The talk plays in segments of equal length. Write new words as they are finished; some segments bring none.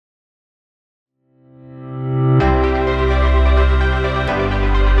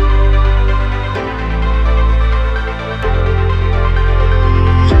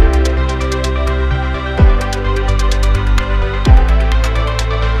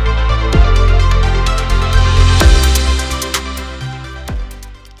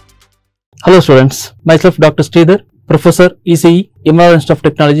Hello students, myself Dr. Sridhar, Professor ECE, MLR Institute of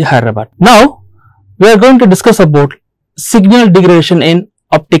Technology, Hyderabad. Now, we are going to discuss about signal degradation in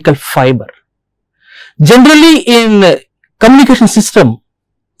optical fiber. Generally in communication system,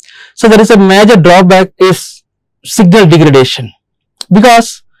 so there is a major drawback is signal degradation,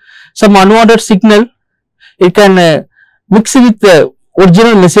 because some unwanted signal, it can mix with the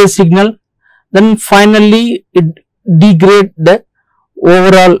original message signal, then finally it degrade the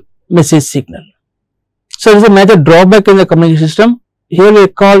overall message signal. So, there is a major drawback in the communication system. Here we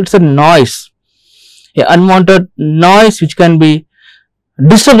call it a noise, a unwanted noise which can be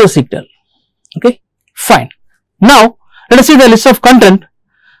disturb the signal. Okay, fine. Now, let us see the list of content.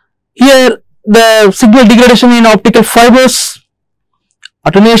 Here the signal degradation in optical fibers,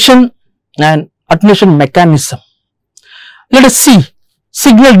 attenuation and attenuation mechanism. Let us see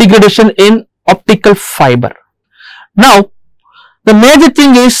signal degradation in optical fiber. Now, the major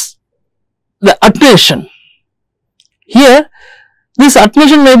thing is the attenuation. Here, this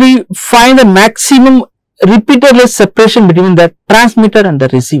attenuation may be find the maximum repeaterless separation between the transmitter and the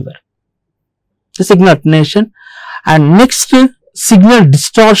receiver. The signal attenuation, and next signal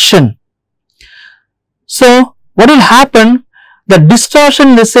distortion. So, what will happen? The distortion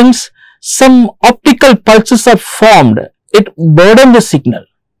in the sense some optical pulses are formed. It burdens the signal.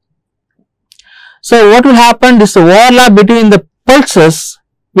 So, what will happen? This overlap between the pulses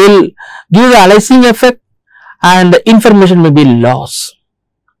will give the aliasing effect and the information may be lost.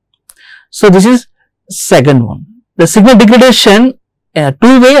 So, this is second one. The signal degradation,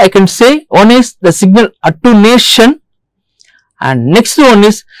 two way I can say, one is the signal attenuation and next one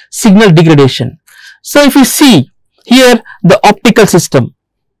is signal degradation. So, if you see here the optical system,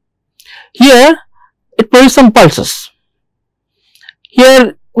 here it produces some pulses.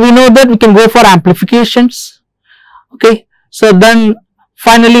 Here we know that we can go for amplifications. Okay. So, then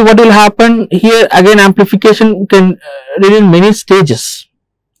finally what will happen here, again amplification can read in many stages,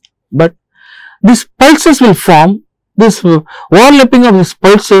 but these pulses will form, this overlapping of these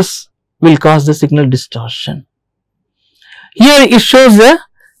pulses will cause the signal distortion. Here it shows the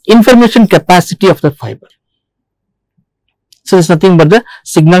information capacity of the fiber. So, it is nothing but the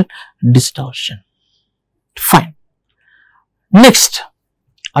signal distortion. Fine. Next,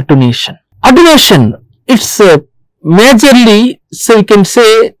 attenuation. Attenuation, it's majorly, so you can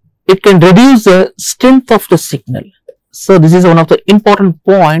say it can reduce the strength of the signal. So, this is one of the important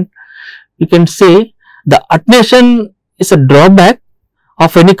point. You can say the attenuation is a drawback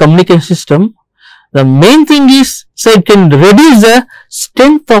of any communication system. The main thing is, so it can reduce the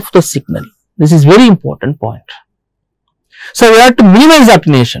strength of the signal. This is very important point. So, we have to minimize the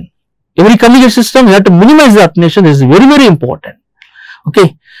attenuation. Every communication system, we have to minimize the attenuation. This is very, very important.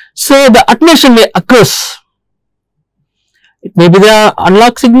 Okay. So, the attenuation may occur. It may be the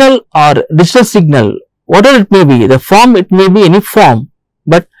analog signal or digital signal, whatever it may be, the form, it may be any form,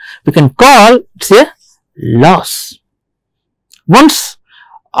 but we can call it a loss. Once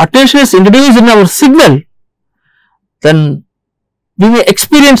attenuation is introduced in our signal, then we may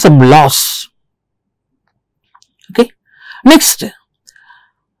experience some loss. Okay. Next,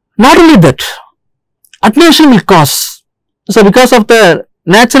 not only that, attenuation will cause, so because of the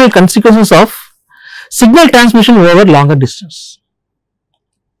natural consequences of signal transmission over longer distance.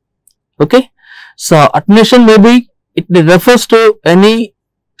 Okay. So, attenuation may be, it refers to any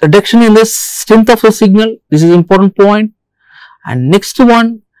reduction in the strength of the signal. This is important point. And next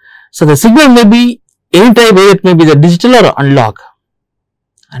one, so the signal may be any type, whether it may be the digital or analog.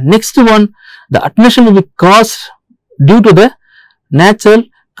 And next one, the attenuation will be caused due to the natural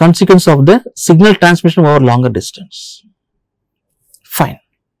consequence of the signal transmission over longer distance. Fine.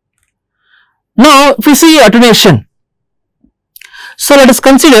 Now, if we see attenuation, so let us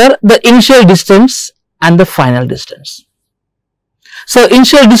consider the initial distance and the final distance. So,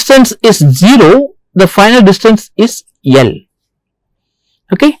 initial distance is 0, the final distance is L.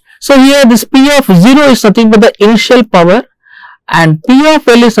 Okay. So, here this P of 0 is nothing but the initial power and P of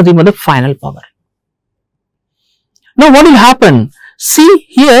L is nothing but the final power. Now, what will happen? See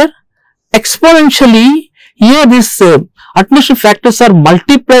here exponentially, here this attenuation factors are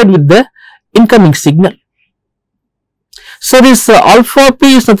multiplied with the incoming signal. So, this alpha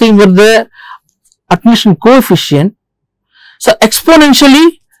p is nothing but the attenuation coefficient. So,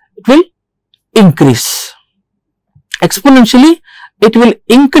 exponentially it will increase. Exponentially it will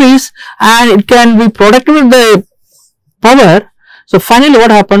increase and it can be productive with the power. So, finally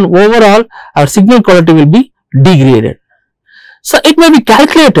what happened? Overall our signal quality will be degraded. So, it may be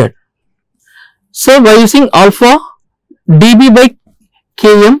calculated. So, by using alpha dB by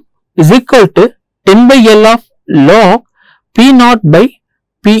Km is equal to 10 by L of log P naught by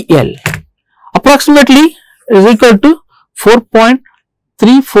PL. approximately is equal to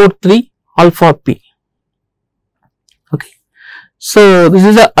 4.343 alpha p. Okay. So, this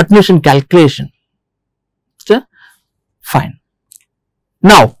is the attenuation calculation. So, fine.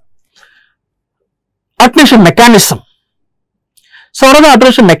 Now, attenuation mechanism. So, what are the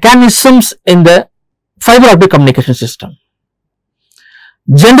attenuation mechanisms in the fiber optic communication system?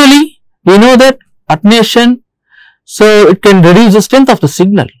 Generally, we know that attenuation, so it can reduce the strength of the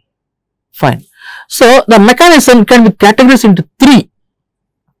signal. Fine. So, the mechanism can be categorized into three.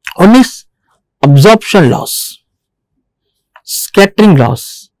 One is absorption loss, scattering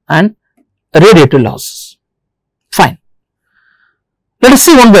loss and radiative losses. Fine. Let us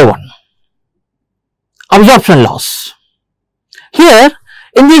see one by one. Absorption loss. Here,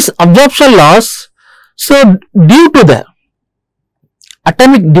 in this absorption loss, so due to the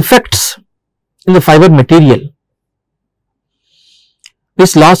atomic defects in the fiber material,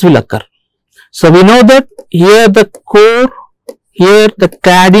 this loss will occur. So, we know that here the core, here the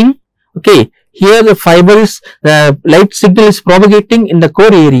cladding, okay, here the fiber is, the light signal is propagating in the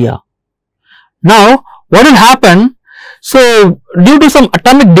core area. Now, what will happen? So, due to some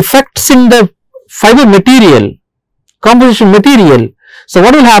atomic defects in the fiber material, composition material, so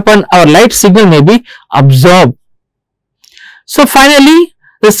what will happen? Our light signal may be absorbed. So, finally,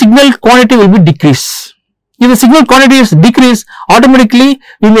 the signal quantity will be decreased. If the signal quantity is decreased, automatically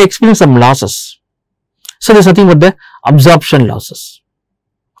we may experience some losses. So, there is nothing but the absorption losses.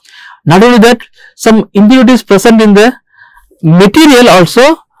 Not only that, some impurities present in the material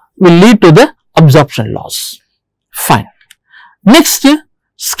also will lead to the absorption loss. Fine. Next,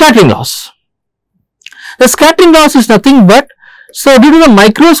 scattering loss. The scattering loss is nothing but, so due to the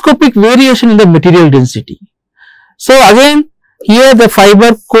microscopic variation in the material density. So, again, here the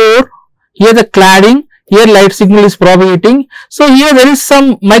fiber core, here the cladding, here light signal is propagating. So, here there is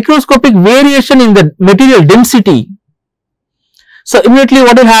some microscopic variation in the material density. So, immediately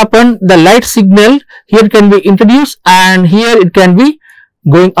what will happen? The light signal here can be introduced and here it can be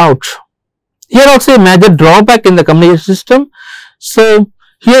going out. Here also a major drawback in the communication system. So,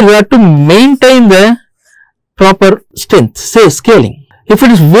 here we have to maintain the proper strength, say scaling. If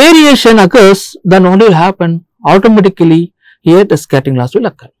it is variation occurs, then what will happen? Automatically here the scattering loss will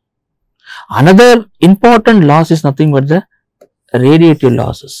occur. Another important loss is nothing but the radiative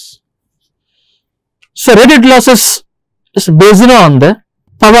losses. So, radiative losses is based on the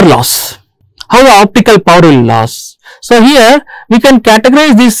power loss, how the optical power will loss. So, here we can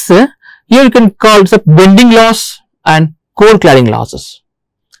categorize this, here you can call it bending loss and core cladding losses.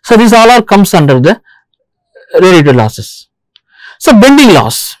 So, these all comes under the radiative losses. So, bending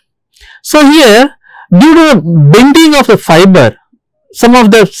loss. So, here due to the bending of the fiber, some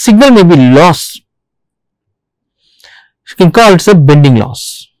of the signal may be lost. You can call it a bending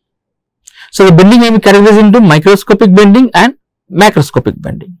loss. So, the bending may be categorized into microscopic bending and macroscopic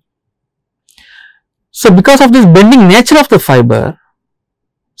bending. So, because of this bending nature of the fiber,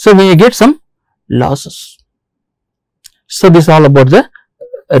 so we get some losses. So, this is all about the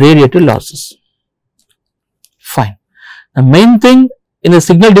radiative losses. Fine. The main thing in the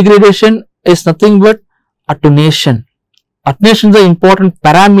signal degradation is nothing but attenuation. Attenuation is the important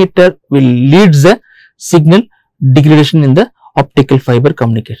parameter will lead the signal degradation in the optical fiber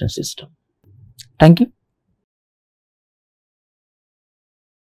communication system. Thank you.